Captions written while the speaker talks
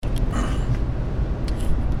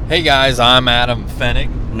Hey guys, I'm Adam Fennick.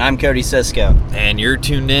 And I'm Cody Sisko. And you're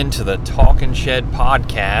tuned in to the Talkin' Shed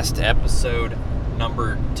podcast, episode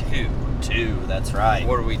number 2. That's right.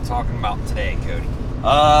 What are we talking about today,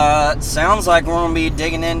 Cody? Sounds like we're going to be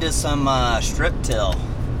digging into some strip till.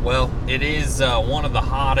 Well, it is one of the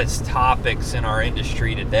hottest topics in our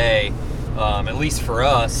industry today, at least for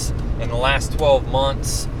us, in the last 12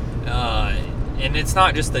 months. And it's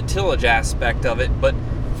not just the tillage aspect of it, but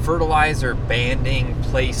fertilizer banding,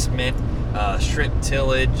 placement, strip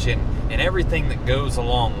tillage, and everything that goes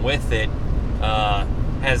along with it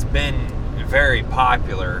has been very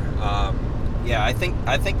popular. Yeah, I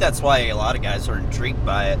think that's why a lot of guys are intrigued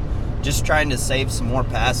by it. Just trying to save some more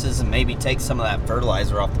passes and maybe take some of that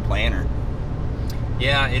fertilizer off the planter.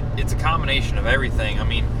 Yeah, it's a combination of everything. I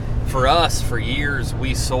mean, for us, for years,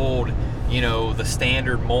 we sold, the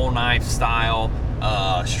standard mole knife style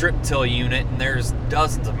strip till unit, and there's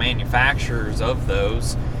dozens of manufacturers of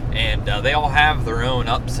those, and they all have their own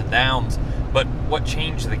ups and downs. But what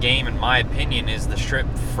changed the game, in my opinion, is the strip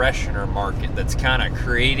freshener market that's kind of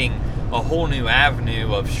creating a whole new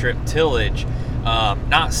avenue of strip tillage.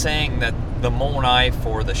 Not saying that the mole knife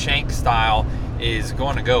or the shank style is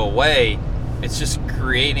going to go away. It's just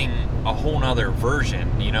creating a whole nother version.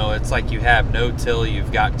 It's like you have no-till,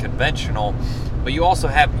 you've got conventional, but you also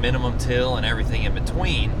have minimum till and everything in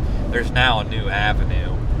between. There's now a new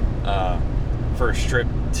avenue for strip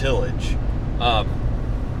tillage.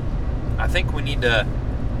 I think we need to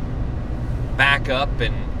back up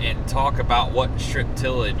and talk about what strip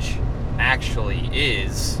tillage actually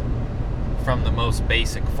is from the most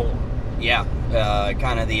basic form. Yeah,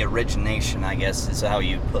 kind of the origination, I guess, is how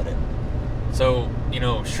you put it. So,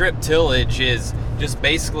 strip tillage is just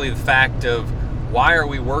basically the fact of why are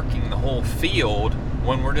we working the whole field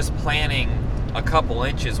when we're just planting a couple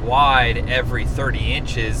inches wide every 30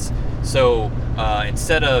 inches. So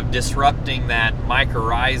instead of disrupting that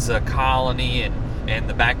mycorrhiza colony and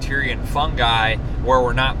the bacteria and fungi where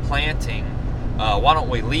we're not planting, why don't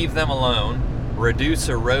we leave them alone, reduce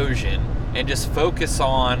erosion, and just focus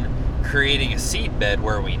on creating a seed bed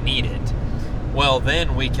where we need it? Well,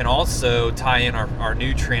 then we can also tie in our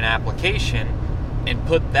nutrient application and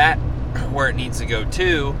put that where it needs to go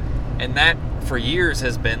too. And that for years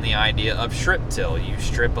has been the idea of strip till. You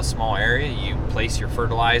strip a small area, you place your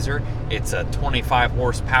fertilizer. It's a 25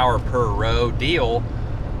 horsepower per row deal.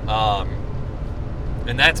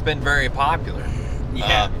 And that's been very popular.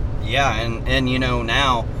 And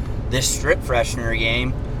now this strip freshener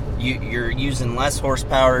game, you're using less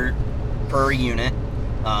horsepower per unit.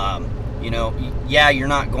 You're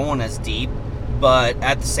not going as deep, but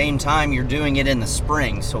at the same time, you're doing it in the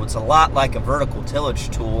spring, so it's a lot like a vertical tillage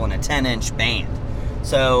tool in a 10-inch band.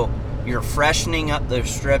 So you're freshening up those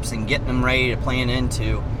strips and getting them ready to plant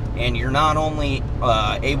into, and you're not only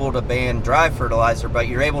able to band dry fertilizer, but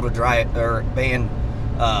you're able to band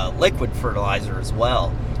liquid fertilizer as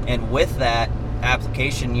well. And with that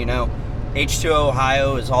application, H2O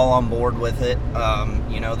Ohio is all on board with it.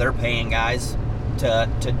 They're paying guys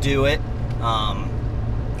to do it.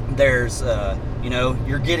 There's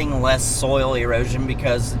you're getting less soil erosion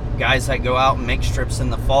because guys that go out and make strips in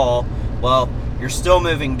the fall, well, you're still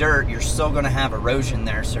moving dirt, you're still going to have erosion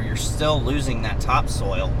there, so you're still losing that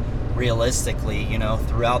topsoil realistically,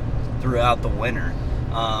 throughout the winter.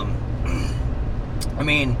 I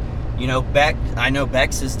know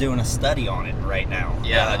Bex is doing a study on it right now.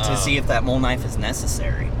 Yeah, to see if that mole knife is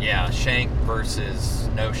necessary. Yeah, shank versus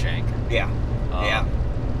no shank. Yeah.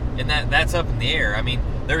 And that's up in the air. I mean,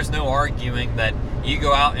 there's no arguing that you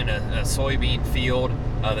go out in a soybean field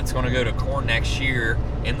that's going to go to corn next year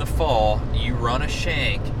in the fall, you run a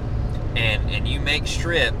shank and you make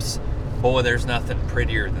strips. Boy, there's nothing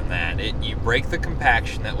prettier than that. You break the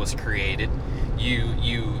compaction that was created,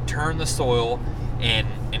 you turn the soil, and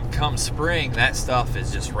come spring, that stuff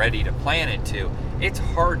is just ready to plant into. It's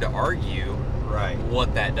hard to argue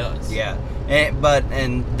what that does. Yeah.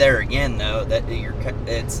 And there again, though, that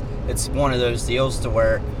it's one of those deals to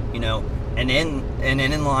where an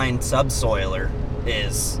inline subsoiler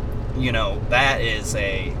is that is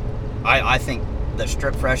I think the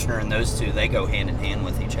strip freshener and those two, they go hand in hand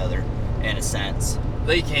with each other in a sense.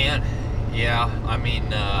 They can, yeah. I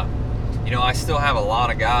mean, I still have a lot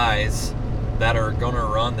of guys that are gonna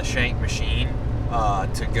run the shank machine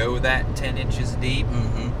to go that 10 inches deep.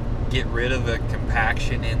 Mm-hmm. Get rid of the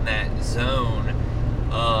compaction in that zone.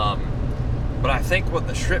 But I think what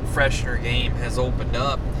the strip freshener game has opened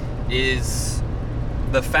up is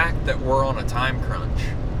the fact that we're on a time crunch.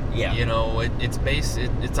 Yeah.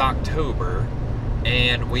 It's October,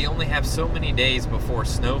 and we only have so many days before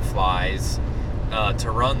snow flies to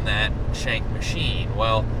run that shank machine.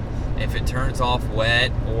 Well, if it turns off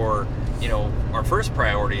wet, or our first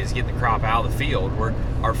priority is getting the crop out of the field, where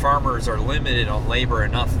our farmers are limited on labor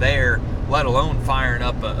enough there, let alone firing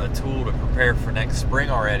up a tool to prepare for next spring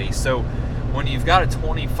already. So when you've got a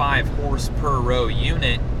 25 horse per row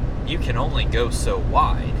unit, you can only go so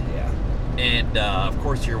wide. Yeah. And of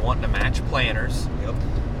course you're wanting to match planters. Yep.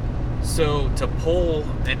 So to pull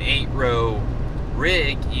an 8-row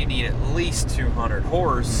rig, you need at least 200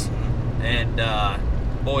 horse, and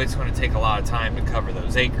boy, it's going to take a lot of time to cover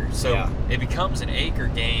those acres. So it becomes an acre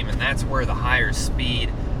game, and that's where the higher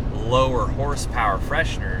speed, lower horsepower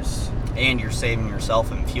fresheners. And you're saving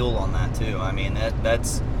yourself in fuel on that too. I mean,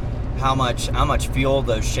 that's how much fuel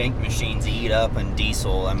those shank machines eat up in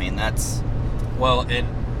diesel. I mean, that's and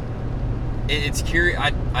it's curious.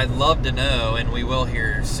 I'd love to know, and we will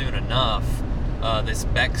hear soon enough, this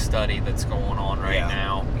Beck study that's going on right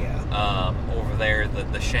now. Over there,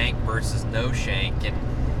 the shank versus no shank, and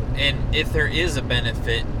if there is a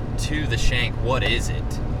benefit to the shank, what is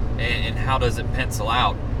it, and how does it pencil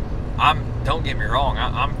out? Don't get me wrong,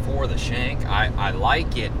 I'm for the shank. I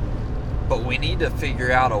like it, but we need to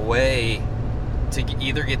figure out a way to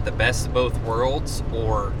either get the best of both worlds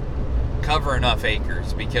or cover enough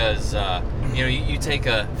acres, because you take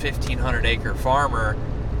a 1,500 acre farmer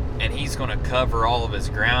and he's going to cover all of his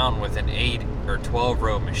ground with an 8 or 12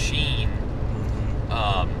 row machine.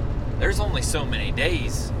 There's only so many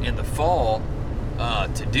days in the fall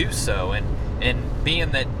to do so, and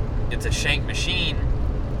being that it's a shank machine,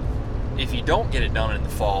 if you don't get it done in the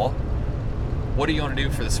fall, what are you going to do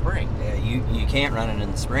for the spring? Yeah, you can't run it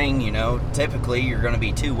in the spring. Typically you're going to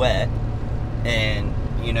be too wet, and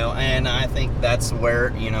I think that's where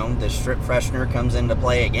the strip freshener comes into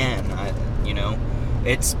play again.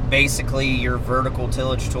 It's basically your vertical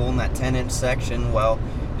tillage tool in that 10-inch section. Well,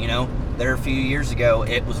 there a few years ago,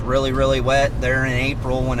 it was really, really wet there in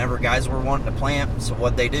April whenever guys were wanting to plant. So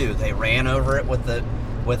what'd they do? They ran over it with a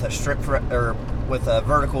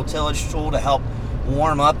vertical tillage tool to help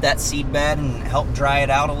warm up that seed bed and help dry it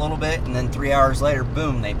out a little bit. And then 3 hours later,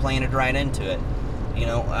 boom, they planted right into it.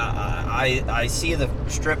 I see the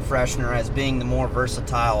strip freshener as being the more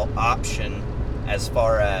versatile option, as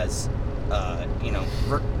far as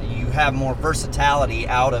you have more versatility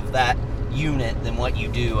out of that unit than what you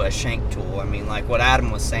do a shank tool. I mean, like what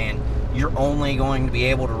Adam was saying, you're only going to be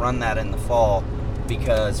able to run that in the fall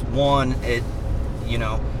because one,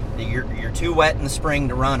 you're too wet in the spring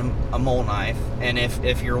to run a mole knife, and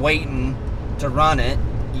if you're waiting to run it,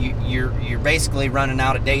 you're basically running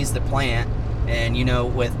out of days to plant. And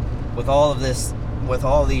with all of this, with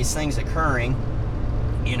all of these things occurring,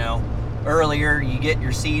 earlier you get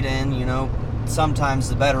your seed in, sometimes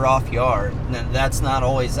the better off you are. Now, that's not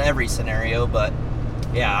always every scenario, but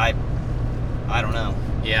yeah, I don't know.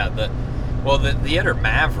 Yeah, the Eder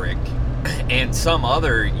Maverick and some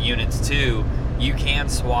other units too, you can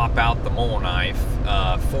swap out the mole knife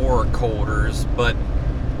for colders, but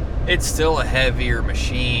it's still a heavier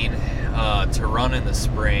machine to run in the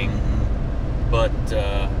spring. But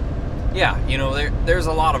there's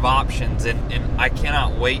a lot of options, and I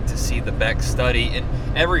cannot wait to see the Beck study. And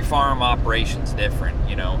every farm operation's different,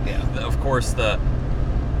 Of course,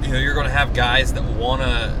 you're going to have guys that want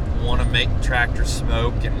to make tractors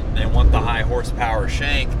smoke and they want the high horsepower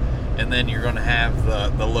shank, and then you're going to have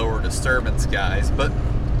the lower disturbance guys. But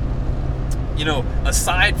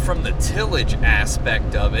aside from the tillage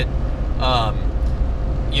aspect of it,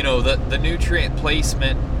 the nutrient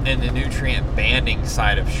placement and the nutrient banding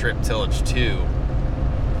side of strip tillage too.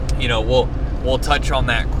 We'll touch on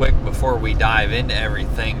that quick before we dive into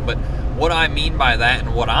everything. But what I mean by that,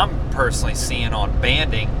 and what I'm personally seeing on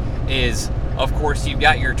banding, is, of course, you've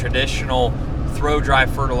got your traditional throw dry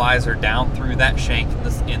fertilizer down through that shank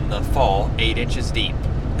in the fall, 8 inches deep.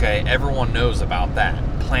 Okay, everyone knows about that.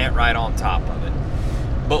 Plant right on top of it.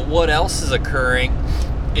 But what else is occurring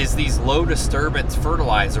is these low disturbance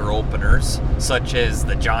fertilizer openers, such as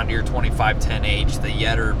the John Deere 2510H, the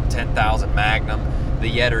Yetter 10,000 Magnum, the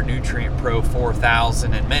Yetter Nutrient Pro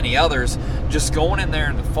 4000, and many others, just going in there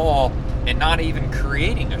in the fall and not even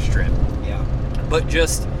creating a strip. Yeah. But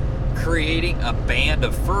just creating a band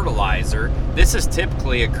of fertilizer. This is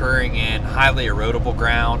typically occurring in highly erodible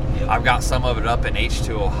ground. Yep. I've got some of it up in H2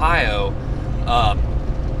 Ohio.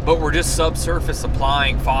 But we're just subsurface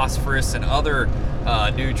applying phosphorus and other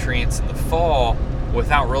nutrients in the fall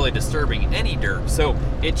without really disturbing any dirt. So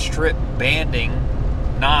it's strip banding,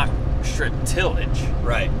 not strip tillage.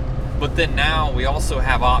 Right. But then now we also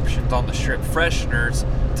have options on the strip fresheners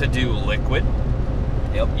to do liquid.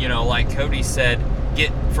 Yep. Like Cody said,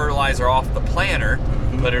 get fertilizer off the planter,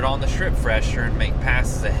 put it on the strip freshener, and make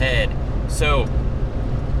passes ahead. So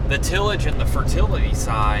the tillage and the fertility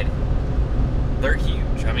side, they're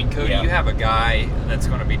huge. I mean, Cody, Yeah. you have a guy that's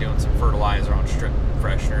going to be doing some fertilizer on strip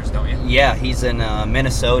fresheners, don't you? Yeah, he's in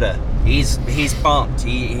Minnesota. He's pumped.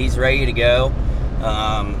 He's ready to go.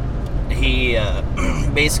 He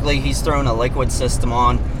basically he's throwing a liquid system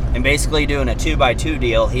on and basically doing a 2x2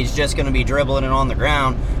 deal. He's just going to be dribbling it on the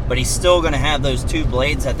ground, but he's still going to have those two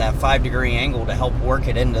blades at that 5-degree angle to help work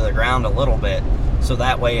it into the ground a little bit, so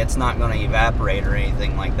that way it's not going to evaporate or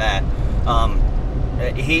anything like that.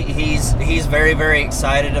 He's very, very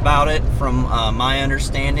excited about it from my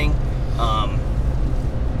understanding.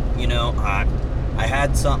 You know, I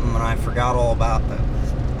had something and I forgot all about it.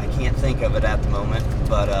 I can't think of it at the moment,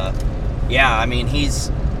 but yeah, I mean,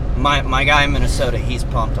 he's my guy in Minnesota. He's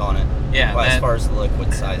pumped on it. Yeah, as far as the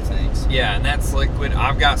liquid side of things. Yeah, and that's liquid.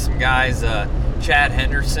 I've got some guys, Chad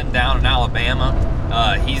Henderson down in Alabama.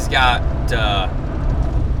 He's got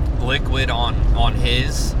liquid on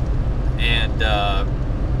his, and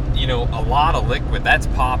you know, a lot of liquid. That's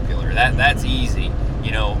popular. That's easy.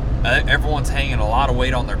 You know, everyone's hanging a lot of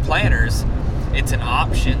weight on their planters. It's an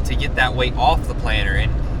option to get that weight off the planter.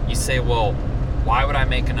 And you say, well, why would I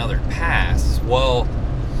make another pass? Well,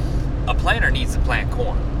 a planter needs to plant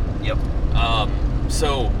corn. Yep.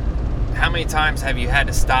 So how many times have you had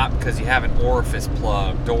to stop because you have an orifice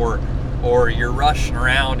plugged, or you're rushing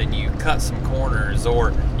around and you cut some corners,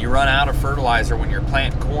 or you run out of fertilizer when you're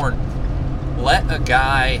planting corn? Let a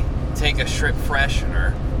guy take a strip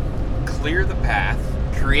freshener, clear the path,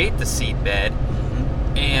 create the seed bed,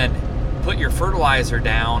 and put your fertilizer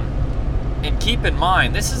down. And keep in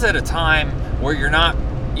mind, this is at a time where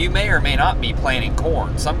you may or may not be planting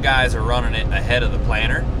corn. Some guys are running it ahead of the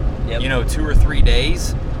planter. Yep. You know, 2 or 3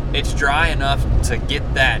 days. It's dry enough to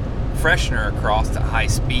get that freshener across at high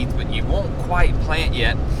speeds, but you won't quite plant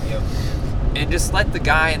yet. Yep. And just let the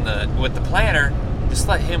guy with the planter, just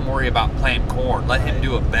let him worry about planting corn. Let him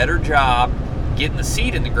do a better job getting the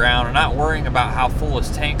seed in the ground and not worrying about how full his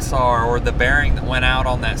tanks are or the bearing that went out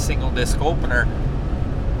on that single disc opener.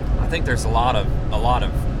 I think there's a lot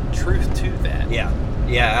of truth to that. Yeah,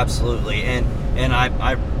 absolutely. And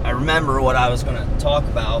I remember what I was going to talk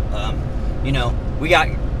about. You know, we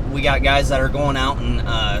got guys that are going out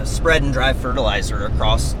and spreading dry fertilizer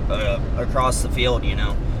across the field. You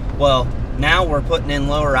know, well, now we're putting in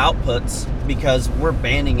lower outputs because we're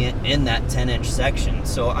banding it in that 10-inch section.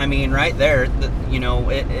 So I mean, right there, you know,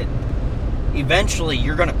 it eventually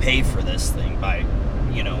you're going to pay for this thing by,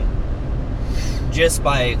 you know, just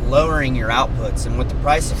by lowering your outputs. And with the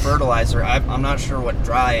price of fertilizer, I'm not sure what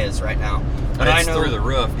dry is right now, but it's I know through the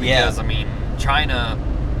roof because I mean, China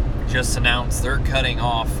just announced they're cutting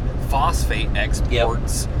off phosphate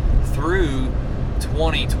exports through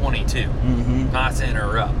 2022. Not to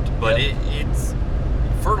interrupt, but it's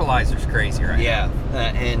fertilizer's crazy right now.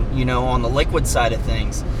 And you know, on the liquid side of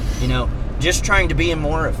things, you know, just trying to be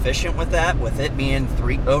more efficient with that, with it being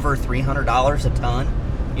over $300 a ton.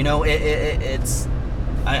 You know, it's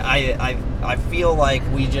I feel like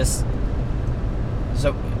we just,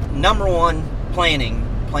 so number one,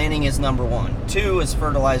 planning is number one. 2 is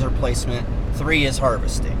fertilizer placement. 3 is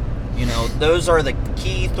harvesting. You know, those are the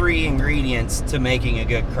key 3 ingredients to making a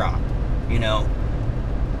good crop. You know,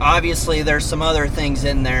 obviously there's some other things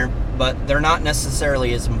in there, but they're not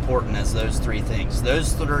necessarily as important as those 3 things.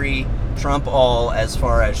 Those 3 trump all as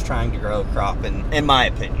far as trying to grow a crop, in my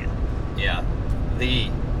opinion. Yeah.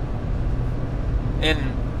 And,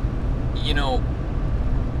 you know,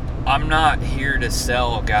 I'm not here to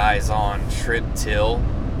sell guys on strip till.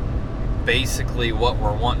 Basically what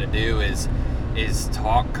we're wanting to do is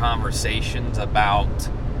talk conversations about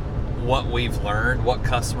what we've learned, what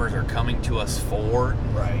customers are coming to us for.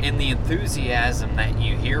 Right. And the enthusiasm that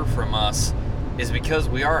you hear from us is because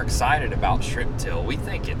we are excited about strip till. We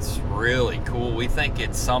think it's really cool. We think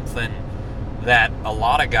it's something that a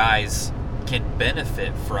lot of guys can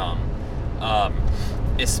benefit from,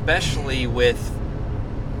 especially with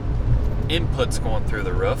inputs going through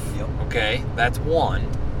the roof. Yep. Okay, that's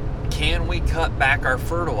one. Can we cut back our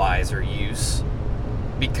fertilizer use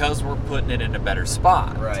because we're putting it in a better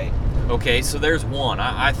spot? Right. Okay, so there's one.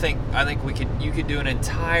 I think you could do an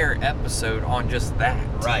entire episode on just that.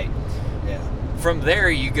 Right. Yeah. From there,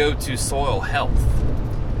 you go to soil health.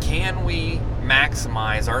 Can we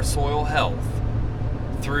maximize our soil health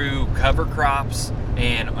through cover crops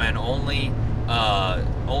and only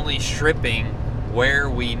stripping where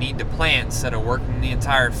we need to plant instead of working the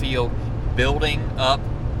entire field, building up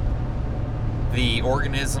the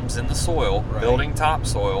organisms in the soil, right. building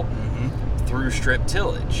topsoil through strip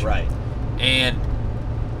tillage. Right. And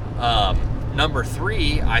number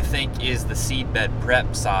 3, I think, is the seed bed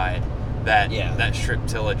prep side that strip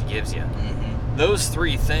tillage gives you. Mm-hmm. Those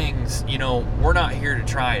three things, you know, we're not here to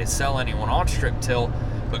try to sell anyone on strip till,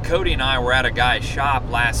 but Cody and I were at a guy's shop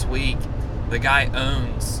last week. The guy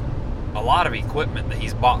owns a lot of equipment that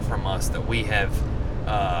he's bought from us that we have,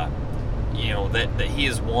 you know, that he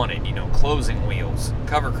has wanted, you know, closing wheels,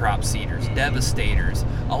 cover crop seeders, devastators,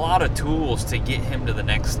 a lot of tools to get him to the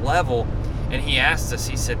next level. And he asked us,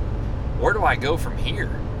 he said, where do I go from here?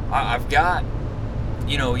 I've got,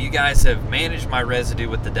 you know, you guys have managed my residue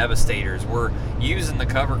with the devastators. We're using the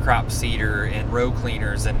cover crop seeder and row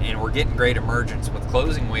cleaners, and we're getting great emergence with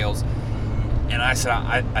closing wheels. And I said,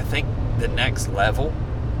 I think the next level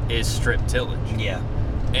is strip tillage. Yeah.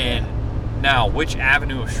 And now, which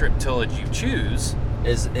avenue of strip tillage you choose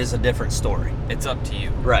is a different story. It's up to you.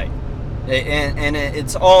 Right. And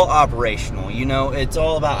it's all operational. You know, it's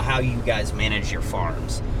all about how you guys manage your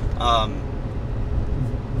farms.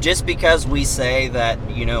 Just because we say that,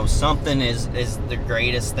 you know, something is the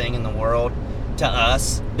greatest thing in the world to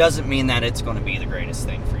us doesn't mean that it's going to be the greatest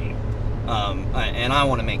thing for you. And I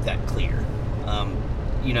want to make that clear.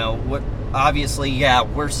 You know, obviously, yeah,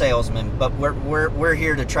 we're salesmen, but we're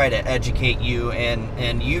here to try to educate you,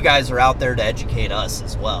 and you guys are out there to educate us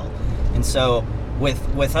as well. And so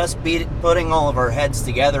with us putting all of our heads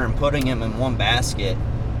together and putting them in one basket,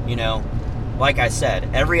 you know, like I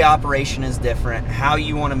said, every operation is different. How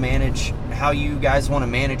you guys want to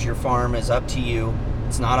manage your farm is up to you.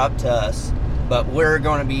 It's not up to us. But we're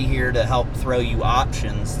going to be here to help throw you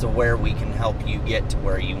options to where we can help you get to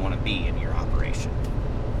where you want to be in your operation.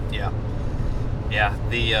 Yeah.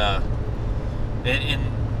 Yeah. And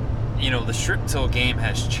you know, the strip till game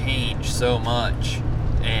has changed so much.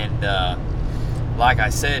 And like I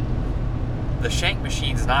said, the shank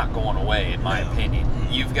machine's not going away, in my opinion.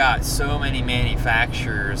 You've got so many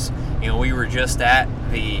manufacturers. You know, we were just at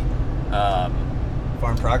the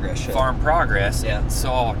Farm Progress show. Farm Progress, yeah. And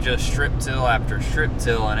saw just strip till after strip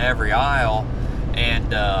till in every aisle.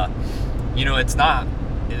 And you know, it's not,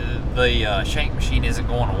 the shank machine isn't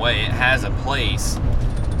going away. It has a place,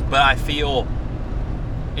 but I feel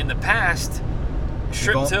in the past,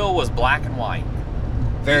 strip till was black and white.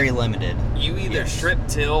 Very limited. You either strip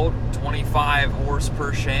tilled 25 horse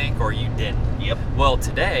per shank or you didn't. Yep. Well,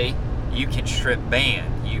 today you can strip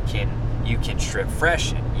band, you can strip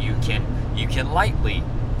freshen, you can lightly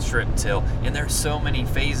strip till, and there's so many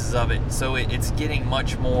phases of it. So it's getting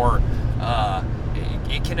much more.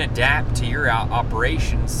 It can adapt to your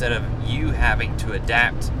operation instead of you having to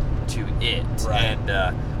adapt to it. Right. And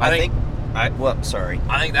I think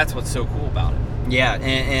that's what's so cool about it. Yeah,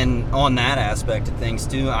 and on that aspect of things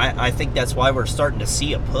too, I think that's why we're starting to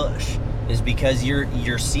see a push, is because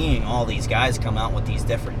you're seeing all these guys come out with these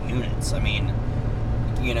different units. I mean,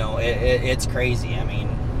 you know, it's crazy. I mean,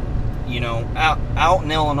 you know, out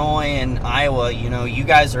in Illinois and Iowa, you know, you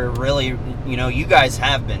guys are really, you know, you guys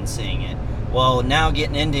have been seeing it. Well, now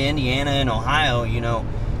getting into Indiana and Ohio, you know,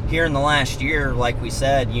 here in the last year, like we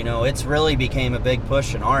said, you know, it's really became a big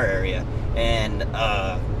push in our area. And,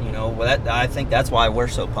 you know, I think that's why we're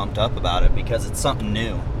so pumped up about it, because it's something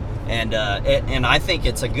new. And I think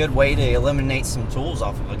it's a good way to eliminate some tools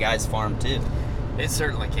off of a guy's farm, too. It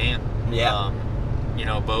certainly can. Yeah. You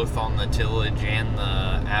know, both on the tillage and the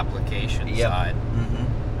application side.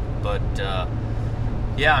 Mm-hmm. But,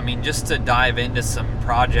 yeah, I mean, just to dive into some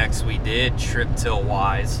projects we did strip till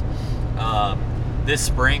wise, this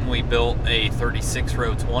spring we built a 36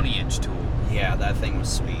 row 20-inch tool. Yeah, that thing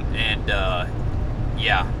was sweet. And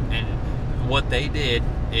yeah, and what they did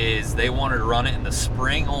is they wanted to run it in the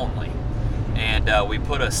spring only. And we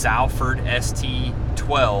put a Salford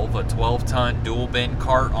ST12, a 12-ton dual bin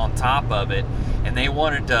cart on top of it, and they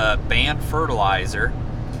wanted to band fertilizer.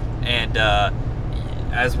 And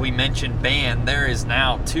as we mentioned band, there is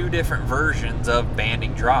now 2 different versions of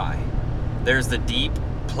banding dry. There's the deep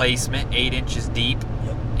placement, 8 inches deep,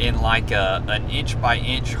 in like an inch by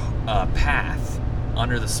inch path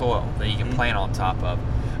under the soil that you can plant on top of.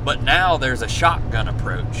 But now there's a shotgun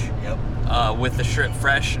approach with the strip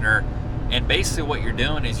freshener, and basically what you're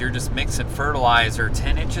doing is you're just mixing fertilizer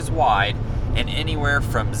 10 inches wide and anywhere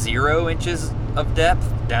from 0 inches of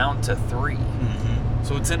depth down to 3. Mm-hmm.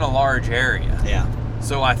 So it's in a large area. Yeah.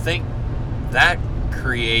 So I think that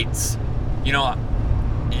creates, you know,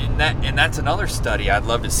 and that's another study I'd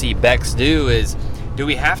love to see Bex do, is do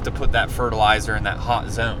we have to put that fertilizer in that hot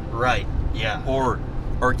zone? Right. Yeah. Or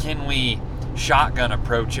can we shotgun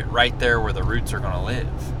approach it right there where the roots are going to live?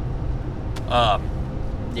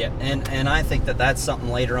 Yeah, and I think that's something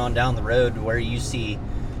later on down the road where you see,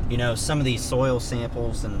 you know, some of these soil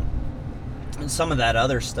samples and some of that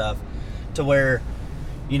other stuff, to where,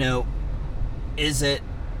 you know, is it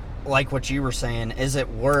like what you were saying, is it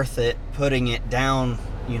worth it putting it down,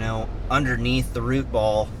 underneath the root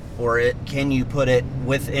ball, or can you put it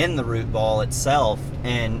within the root ball itself,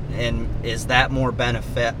 and is that more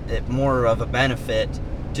of a benefit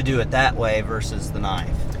to do it that way versus the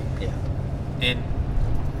knife? Yeah. And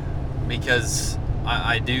because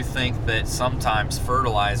I do think that sometimes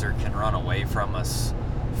fertilizer can run away from us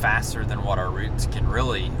faster than what our roots can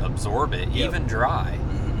really absorb it, even dry.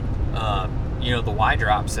 The Y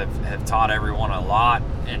drops have taught everyone a lot,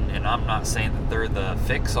 and I'm not saying that they're the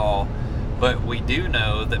fix-all, but we do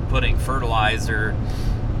know that putting fertilizer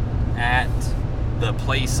at the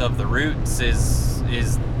place of the roots is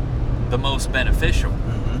the most beneficial.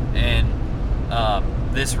 And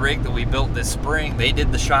this rig that we built this spring, they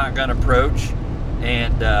did the shotgun approach,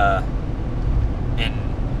 and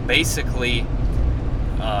basically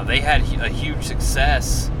they had a huge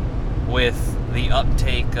success with the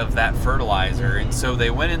uptake of that fertilizer. And so they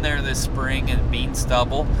went in there this spring and bean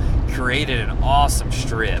stubble created an awesome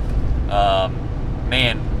strip.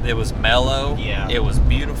 Man, it was mellow. Yeah. It was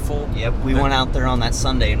beautiful. Yep, we went out there on that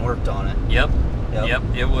Sunday and worked on it. Yep.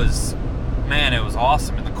 It was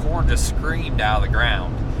awesome, and the corn just screamed out of the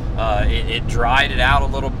ground. It dried it out a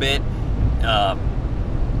little bit.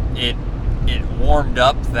 It warmed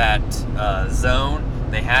up that zone.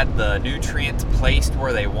 They had the nutrients placed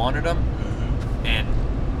where they wanted them, and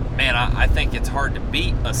man, I think it's hard to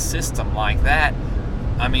beat a system like that.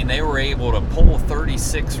 I mean, they were able to pull a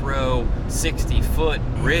 36-row, 60-foot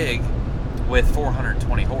rig with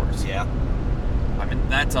 420 horse. Yeah. I mean,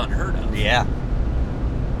 that's unheard of. Yeah.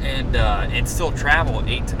 And still travel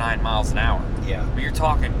 8 to 9 miles an hour. Yeah. But you're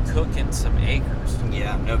talking cooking some acres.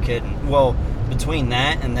 Yeah, no kidding. Well, between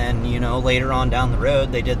that and then, later on down the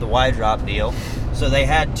road, they did the Y drop deal. So they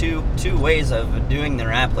had two ways of doing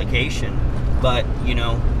their application. But,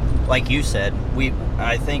 like you said,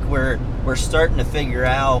 I think we're starting to figure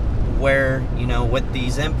out where, with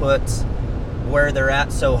these inputs, where they're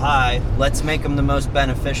at so high, let's make them the most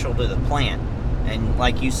beneficial to the plant. And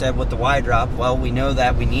like you said with the Y drop, well, we know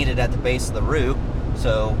that we need it at the base of the root,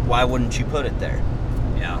 so why wouldn't you put it there?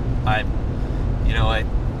 Yeah,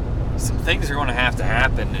 some things are going to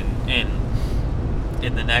happen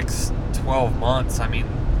in the next 12 months. I mean,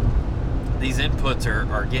 these inputs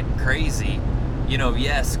are getting crazy.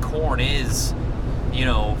 Yes, corn is,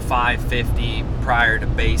 550 prior to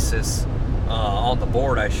basis on the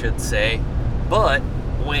board, I should say. But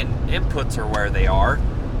when inputs are where they are,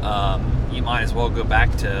 you might as well go back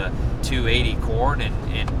to 280 corn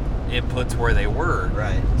and inputs where they were.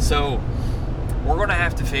 Right. So we're going to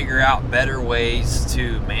have to figure out better ways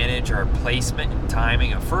to manage our placement and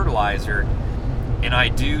timing of fertilizer. And I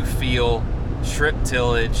do feel strip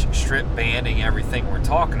tillage, strip banding, everything we're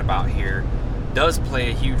talking about here does play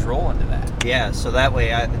a huge role into that. Yeah, so that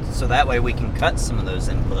way we can cut some of those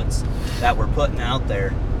inputs that we're putting out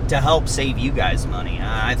there to help save you guys money.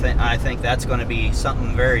 I think that's going to be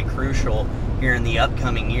something very crucial here in the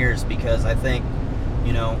upcoming years, because I think,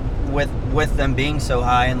 with them being so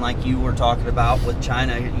high, and like you were talking about with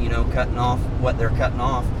China, cutting off what they're cutting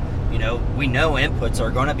off, we know inputs are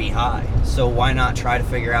going to be high, so why not try to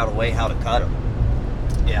figure out a way how to cut them?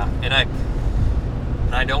 Yeah, and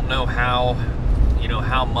I don't know how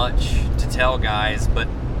much to tell guys, but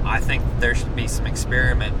I think there should be some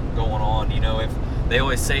experiment going on. If they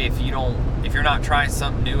always say if you're not trying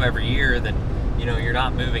something new every year, then you're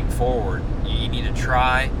not moving forward. You need to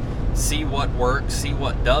try, see what works, see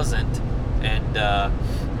what doesn't, and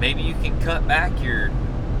maybe you can cut back your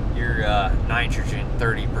nitrogen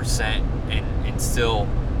 30% and still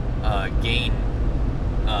gain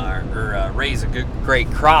or raise a great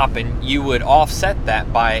crop, and you would offset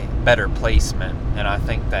that by better placement. And I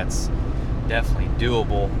think that's definitely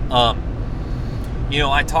doable.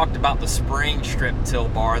 I talked about the spring strip till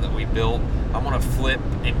bar that we built. I'm going to flip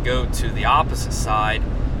and go to the opposite side.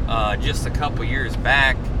 Just a couple years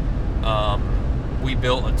back, we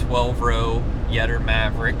built a 12-row Yetter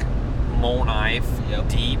Maverick mole knife,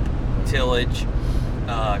 deep tillage.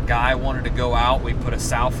 Guy wanted to go out. We put a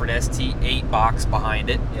Salford ST8 box behind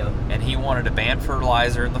it, and he wanted to band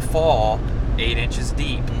fertilizer in the fall, 8 inches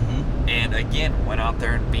deep. And again, went out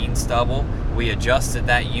there and bean stubble. We adjusted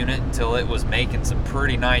that unit until it was making some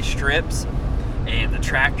pretty nice strips, and the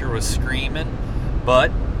tractor was screaming,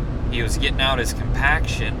 but he was getting out his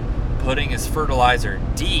compaction, putting his fertilizer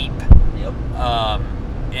deep,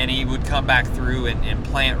 and he would come back through and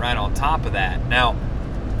plant right on top of that. Now,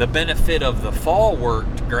 the benefit of the fall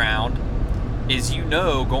worked ground is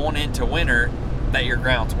going into winter that your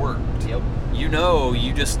ground's worked.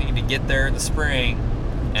 You just need to get there in the spring,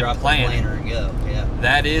 drop the planter and go. Yeah,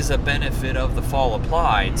 that is a benefit of the fall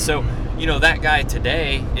applied. So, that guy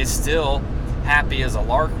today is still happy as a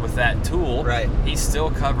lark with that tool. Right. He's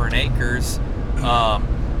still covering acres.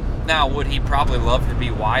 Now, would he probably love to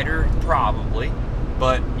be wider? Probably.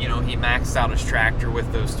 But, he maxed out his tractor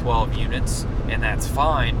with those 12 units, and that's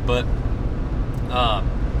fine. But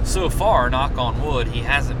so far, knock on wood, he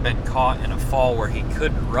hasn't been caught in a fall where he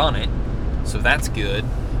couldn't run it. So that's good.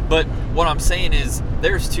 But what I'm saying is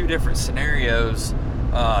there's two different scenarios,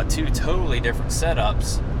 two totally different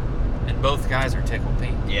setups, and both guys are tickled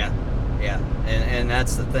pink. Yeah. And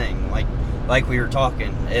that's the thing. Like we were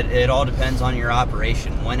talking, it all depends on your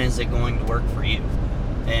operation. When is it going to work for you?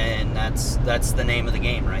 And that's the name of the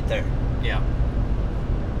game right there. Yeah.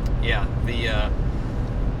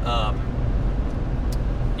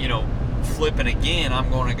 Flipping again, I'm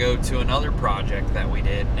going to go to another project that we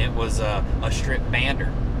did, and it was a strip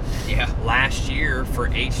bander. Yeah. Last year for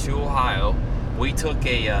H2 Ohio, we took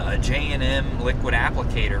a J&M liquid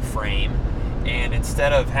applicator frame, and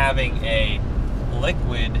instead of having a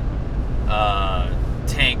liquid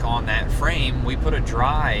tank on that frame, we put a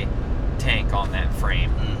dry tank on that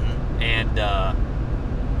frame. Mm-hmm.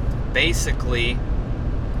 And basically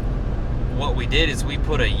what we did is we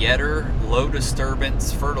put a Yetter low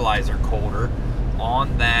disturbance fertilizer coulter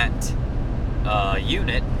on that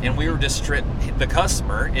unit, and we were just the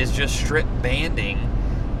customer is just strip banding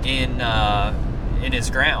in his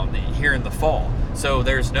ground here in the fall. So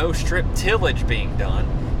there's no strip tillage being done.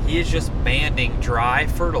 He is just banding dry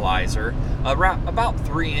fertilizer around about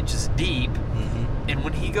 3 inches deep. Mm-hmm. And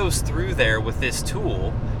when he goes through there with this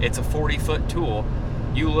tool, it's a 40-foot tool,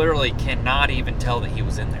 you literally cannot even tell that he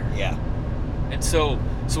was in there. Yeah. And so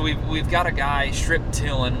we've got a guy strip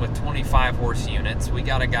tilling with 25 horse units. We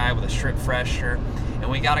got a guy with a strip freshener, and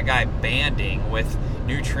we got a guy banding with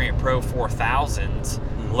Nutrient Pro 4000s,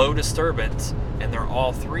 low disturbance, and they're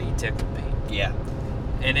all three tickled pink. Yeah.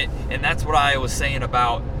 And that's what I was saying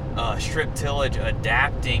about strip tillage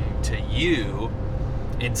adapting to you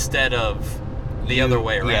instead of the other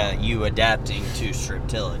way around. Yeah, you adapting to strip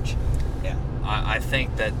tillage. Yeah. I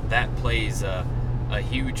think that plays a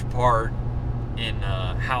huge part in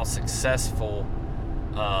how successful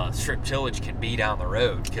strip tillage can be down the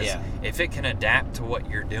road. Because if it can adapt to what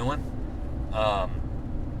you're doing, I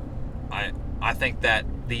think that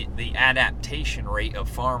the adaptation rate of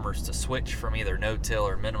farmers to switch from either no-till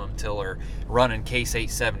or minimum till or running Case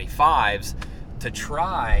 875s to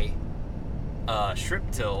try strip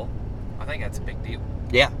till, I think that's a big deal.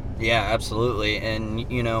 Yeah, absolutely. And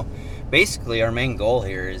basically our main goal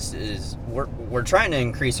here is we're trying to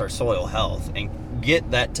increase our soil health and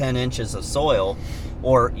get that 10 inches of soil,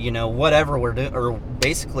 or whatever we're doing, or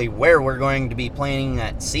basically where we're going to be planting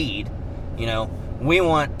that seed. We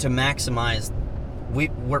want to maximize.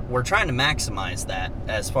 We're trying to maximize that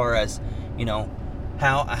as far as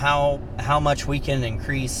how much we can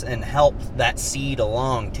increase and help that seed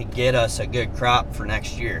along to get us a good crop for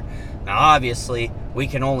next year. Now, obviously, we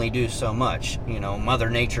can only do so much. Mother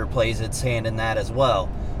Nature plays its hand in that as well.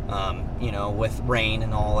 With rain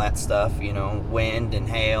and all that stuff, wind and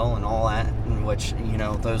hail and all that, which,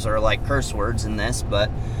 those are like curse words in this, but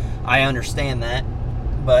I understand that.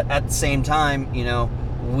 But at the same time,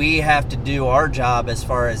 we have to do our job as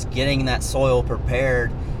far as getting that soil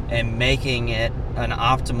prepared and making it as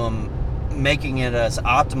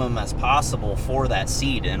optimum as possible for that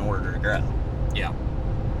seed in order to grow.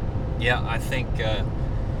 Yeah, I think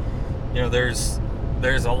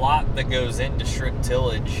there's a lot that goes into strip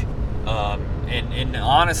tillage, and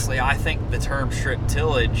honestly, I think the term strip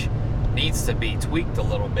tillage needs to be tweaked a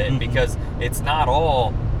little bit, because it's not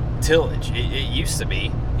all tillage. It used to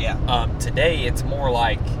be. Yeah. Today, it's more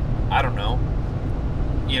like, I don't know.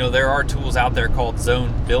 There are tools out there called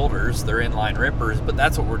zone builders. They're inline rippers, but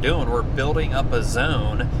that's what we're doing. We're building up a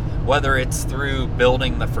zone, whether it's through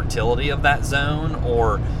building the fertility of that zone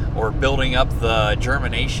or building up the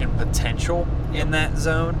germination potential in that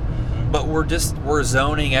zone. But we're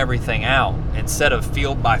zoning everything out instead of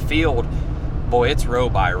field by field. Boy, it's row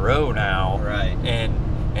by row now. Right.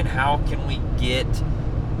 And how can we get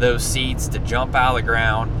those seeds to jump out of the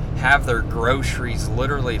ground, have their groceries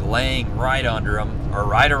literally laying right under them or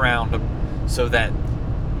right around them, so that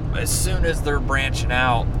as soon as they're branching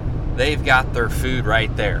out, they've got their food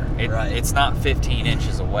right there. It's not 15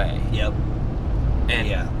 inches away. Yep. And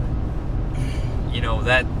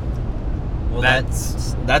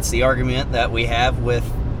that's the argument that we have with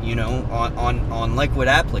on liquid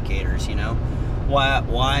applicators.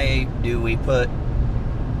 Why do we put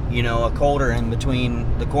a coulter in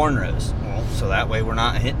between the corn rows? Well, so that way we're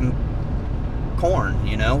not hitting corn.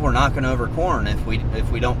 You know, we're knocking over corn if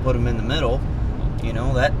we don't put them in the middle. You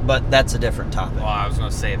know that, but that's a different topic. Well, I was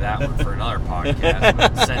going to save that one for another podcast,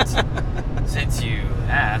 but since you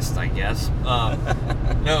asked, I guess.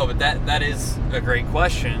 No, but that is a great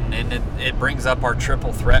question, and it brings up our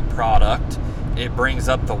triple threat product. It brings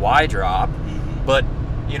up the Y drop, but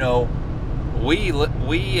you know, we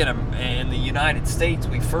in the United States,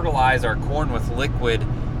 we fertilize our corn with liquid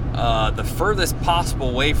the furthest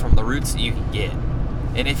possible away from the roots that you can get.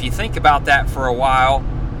 And if you think about that for a while,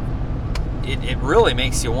 it really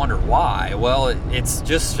makes you wonder why. Well, it's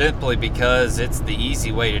just simply because it's the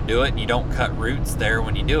easy way to do it, and you don't cut roots there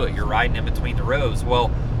when you do it. You're riding in between the rows. Well,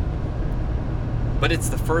 but it's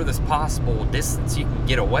the furthest possible distance you can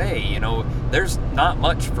get away. You know, there's not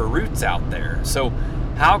much for roots out there. So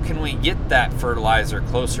how can we get that fertilizer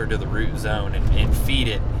closer to the root zone and feed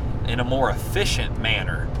it in a more efficient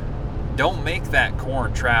manner? Don't make that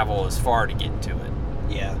corn travel as far to get to it.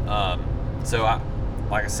 Yeah.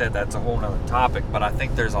 Like I said, that's a whole nother topic, but I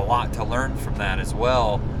think there's a lot to learn from that as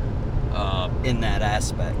well. In that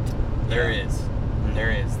aspect. There is.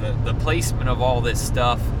 There is. The placement of all this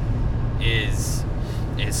stuff is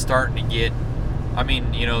starting to get, I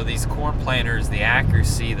mean, you know, these corn planters, the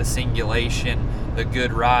accuracy, the singulation, the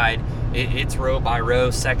good ride, it's row by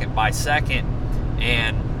row, second by second,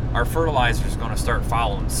 and our fertilizer is going to start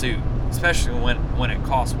following suit, especially when it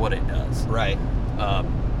costs what it does. Right.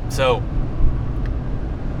 So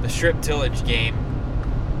the strip tillage game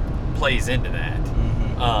plays into that.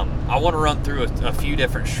 I want to run through a few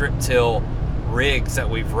different strip till rigs that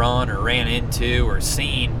we've run or ran into or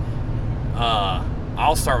seen.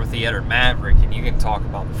 I'll start with the Etter Maverick, and you can talk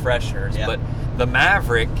about the fresheners. Yeah. But the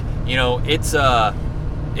Maverick, you know, it's a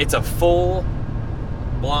full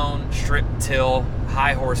blown strip till,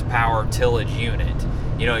 high horsepower tillage unit.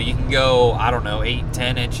 You know, you can go, I don't know,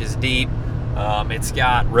 8-10 inches deep. It's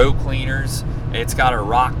got row cleaners. It's got a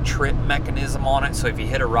rock trip mechanism on it, so if you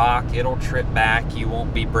hit a rock, it'll trip back. You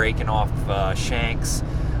won't be breaking off shanks.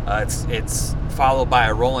 It's followed by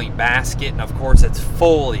a rolling basket, and of course it's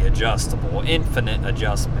fully adjustable, infinite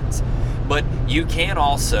adjustments. But you can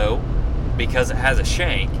also, because it has a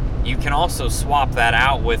shank, you can also swap that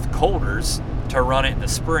out with colders to run it in the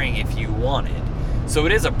spring if you wanted. So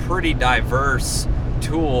it is a pretty diverse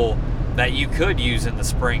tool that you could use in the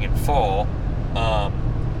spring and fall.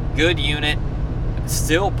 Good unit,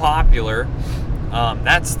 still popular.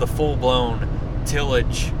 That's the full-blown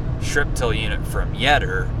tillage strip till unit from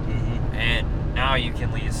Yetter. And now you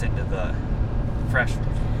can lead us into the fresheners.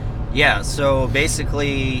 Yeah, so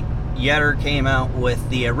basically Yetter came out with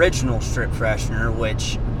the original strip freshener,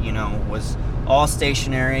 which, you know, was all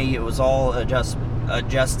stationary. It was all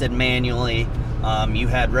adjusted manually. You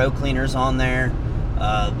had row cleaners on there.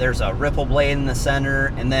 There's a ripple blade in the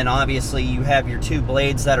center, and then obviously you have your two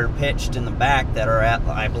blades that are pitched in the back that are at,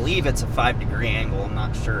 I believe it's a 5-degree angle, I'm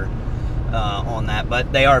not sure on that,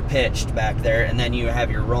 but they are pitched back there, and then you have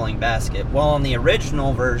your rolling basket. Well, on the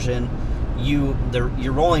original version,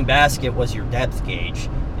 your rolling basket was your depth gauge,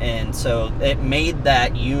 and so it made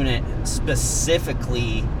that unit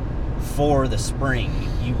specifically for the spring.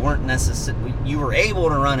 You weren't necessarily, you were able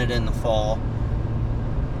to run it in the fall,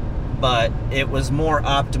 but it was more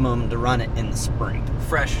optimum to run it in the spring.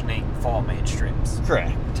 Freshening fall main strips.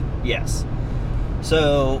 Correct. Yes.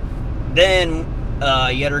 So then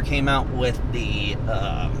Yetter came out with the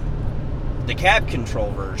cab control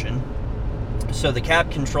version. So the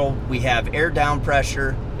cab control, we have air down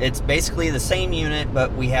pressure. It's basically the same unit,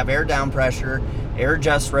 but we have air down pressure, air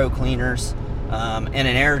adjust row cleaners, and an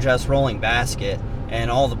air adjust rolling basket. And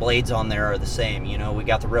all the blades on there are the same. You know, we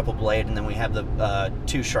got the ripple blade, and then we have the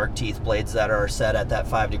two shark teeth blades that are set at that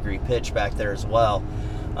 5-degree pitch back there as well.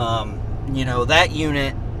 You know, that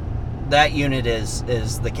unit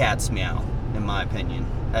is the cat's meow, in my opinion.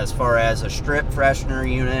 As far as a strip freshener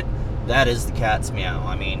unit, that is the cat's meow.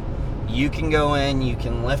 I mean, you can go in, you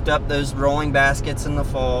can lift up those rolling baskets in the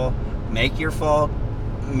fall, make your fall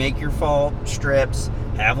strips,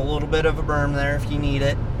 have a little bit of a berm there if you need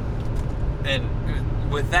it. And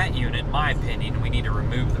with that unit, in my opinion, we need to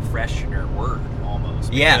remove the freshener word almost.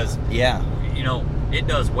 Because, you know, it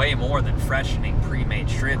does way more than freshening pre-made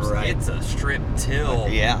strips. Right. It's a strip till.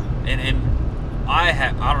 Yeah. And I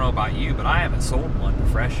don't know about you, but I haven't sold one to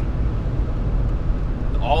freshen.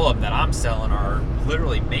 All of them that I'm selling are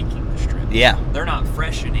literally making the strip. Yeah. They're not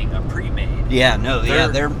freshening a pre-made. Yeah, no,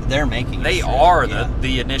 they're making. They are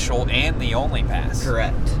the initial and the only pass.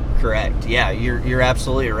 Correct. Yeah, you're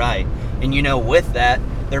absolutely right. And you know, with that,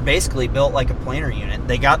 they're basically built like a planer unit.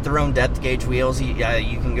 They got their own depth gauge wheels. You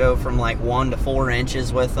can go from like 1 to 4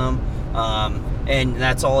 inches with them, and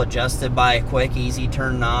that's all adjusted by a quick, easy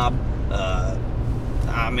turn knob.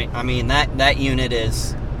 I mean that unit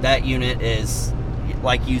is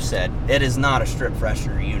like you said. It is not a strip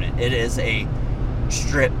freshener unit. It is a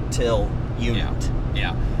strip till unit.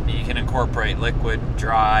 Yeah. You can incorporate liquid,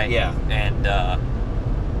 dry, and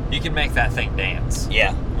you can make that thing dance.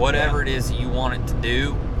 Yeah. Whatever it is that you want it to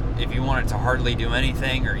do. If you want it to hardly do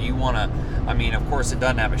anything, or you want to, I mean, of course it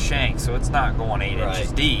doesn't have a shank, so it's not going 8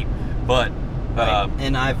 inches deep. But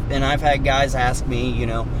and I've had guys ask me,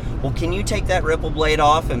 well, can you take that ripple blade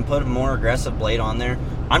off and put a more aggressive blade on there?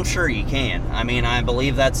 I'm sure you can. I mean, I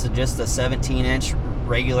believe that's just a 17-inch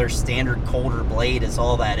regular standard Coulter blade is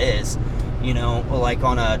all that is. Like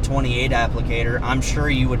on a 28 applicator, I'm sure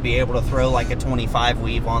you would be able to throw like a 25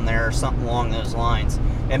 weave on there or something along those lines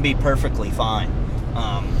and be perfectly fine.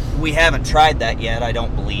 We haven't tried that yet, I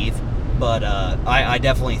don't believe, but I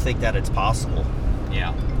definitely think that it's possible.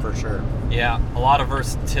 Yeah. For sure. Yeah, a lot of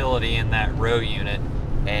versatility in that row unit,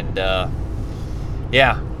 and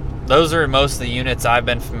those are most of the units I've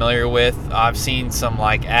been familiar with. I've seen some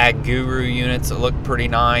like Ag Guru units that look pretty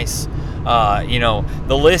nice. The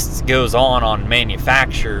list goes on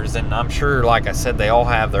manufacturers, and I'm sure, like I said, they all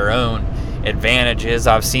have their own advantages.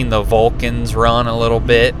 I've seen the Vulcans run a little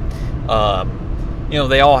bit.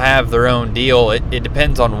 They all have their own deal. It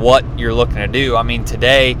depends on what you're looking to do. I mean,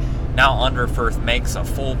 today, now Underfirth makes a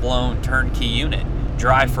full-blown turnkey unit,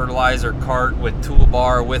 dry fertilizer cart with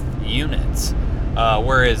toolbar with units.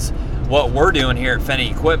 Whereas what we're doing here at Fenny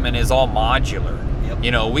Equipment is all modular.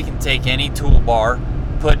 Yep. We can take any toolbar,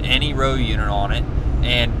 put any row unit on it,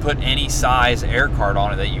 and put any size air cart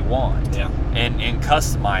on it that you want. Yeah. And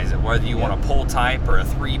customize it, whether you want a pull type or a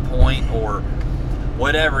 3-point or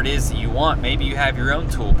whatever it is that you want. Maybe you have your own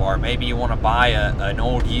toolbar. Maybe you want to buy an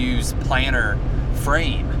old used planer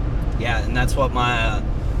frame. Yeah, and that's what my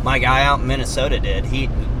guy out in Minnesota did. He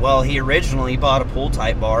originally bought a pull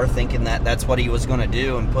type bar thinking that that's what he was going to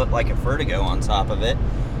do and put like a Vertigo on top of it.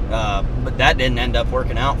 But that didn't end up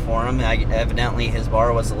working out for him. Evidently his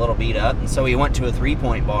bar was a little beat up, and so he went to a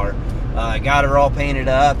 3-point bar. Got her all painted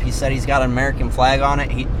up. He said he's got an American flag on it.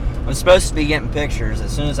 I'm supposed to be getting pictures.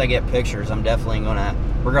 As soon as I get pictures, I'm definitely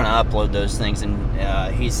we're gonna upload those things.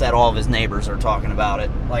 And he said all of his neighbors are talking about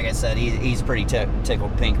it. Like I said, he's pretty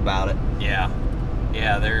tickled pink about it. Yeah.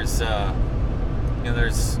 There's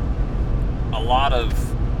there's a lot of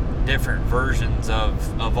different versions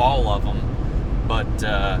of all of them. But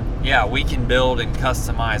we can build and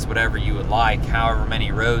customize whatever you would like, however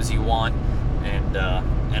many rows you want,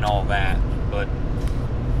 and all that. But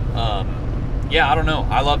I don't know.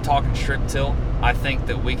 I love talking strip till. I think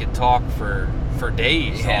that we could talk for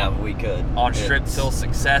days. Yeah, we could. On strip till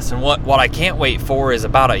success. And what I can't wait for is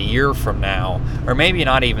about a year from now, or maybe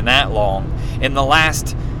not even that long. In the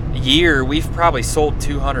last year, we've probably sold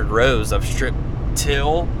 200 rows of strip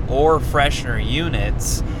till or freshener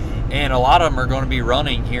units. And a lot of them are going to be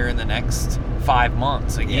running here in the next 5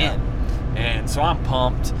 months again. Yeah. And so I'm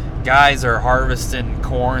pumped. Guys are harvesting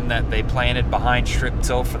corn that they planted behind strip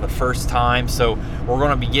till for the first time. So we're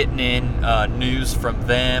going to be getting in news from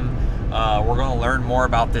them. We're going to learn more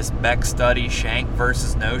about this Beck study, shank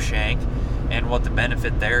versus no shank, and what the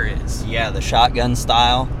benefit there is. Yeah, the shotgun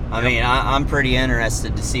style. I mean, I'm pretty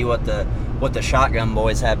interested to see what the shotgun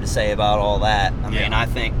boys have to say about all that. I mean, I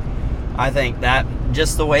think that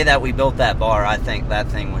just the way that we built that bar, I think that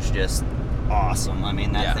thing was just awesome. I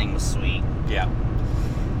mean, that thing was sweet. Yeah.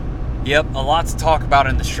 Yep, a lot to talk about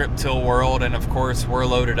in the strip till world, and of course we're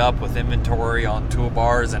loaded up with inventory on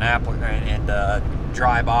toolbars and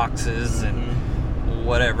dry boxes and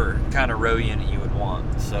whatever kind of row unit you would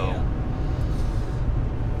want. So,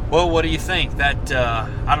 well, what do you think? That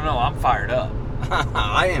I don't know. I'm fired up.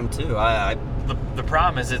 I am too. The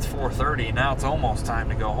problem is it's 4:30 and now it's almost time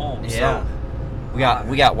to go home. Yeah. So,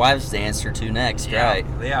 we got wives to answer to next, right?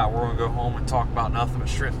 Yeah, we're gonna go home and talk about nothing but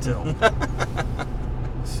strip till.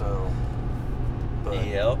 So,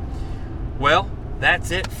 yep. Well,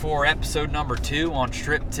 that's it for episode number 2 on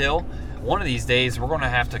strip till. One of these days, we're going to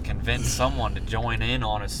have to convince someone to join in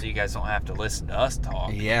on us so you guys don't have to listen to us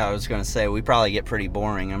talk. Yeah, I was going to say, we probably get pretty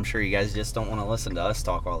boring. I'm sure you guys just don't want to listen to us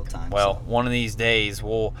talk all the time. Well, one of these days,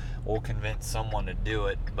 we'll convince someone to do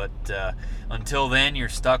it. But until then, you're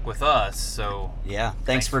stuck with us. So yeah,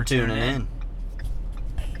 thanks for tuning in.